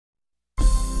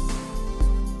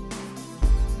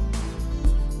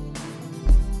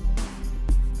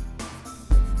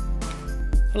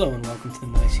Hello and welcome to the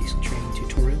MyCecil training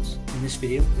tutorials. In this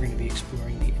video we're going to be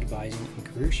exploring the Advising and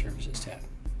Career Services tab.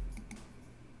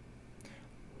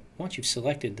 Once you've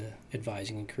selected the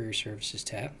Advising and Career Services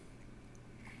tab,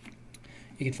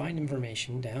 you can find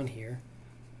information down here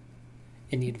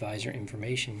in the Advisor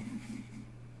Information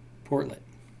portlet.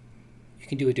 You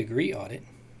can do a degree audit,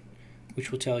 which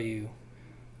will tell you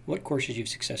what courses you've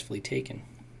successfully taken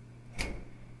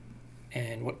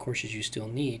and what courses you still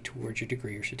need towards your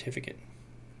degree or certificate.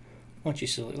 Once you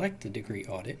select the degree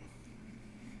audit,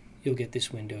 you'll get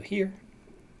this window here,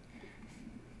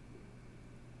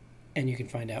 and you can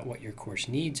find out what your course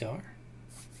needs are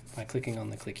by clicking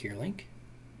on the Click Here link,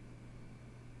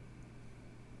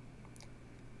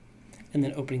 and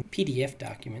then opening the PDF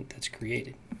document that's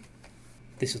created.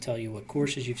 This will tell you what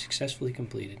courses you've successfully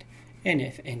completed and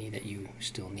if any that you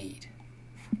still need.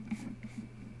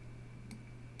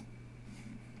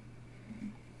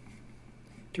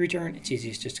 To return, it's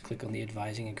easiest just to click on the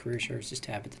Advising and Career Services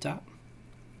tab at the top.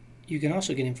 You can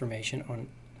also get information on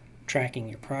tracking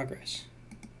your progress.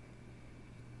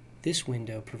 This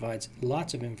window provides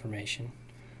lots of information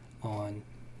on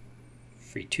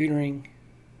free tutoring,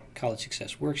 college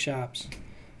success workshops,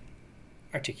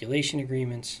 articulation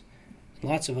agreements, and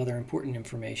lots of other important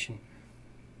information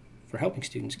for helping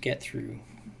students get through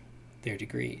their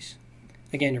degrees.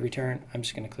 Again, to return, I'm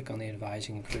just going to click on the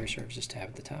Advising and Career Services tab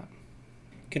at the top.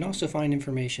 You can also find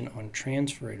information on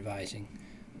transfer advising,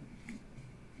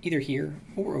 either here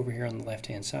or over here on the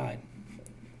left-hand side.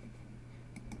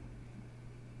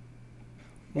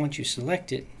 Once you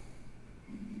select it,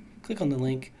 click on the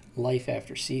link Life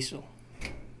After Cecil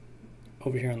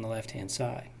over here on the left-hand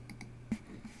side.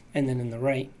 And then in the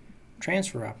right,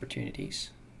 Transfer Opportunities.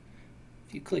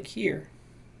 If you click here,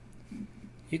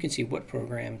 you can see what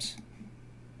programs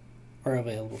are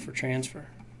available for transfer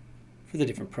for the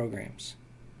different programs.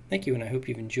 Thank you, and I hope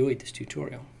you've enjoyed this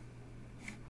tutorial.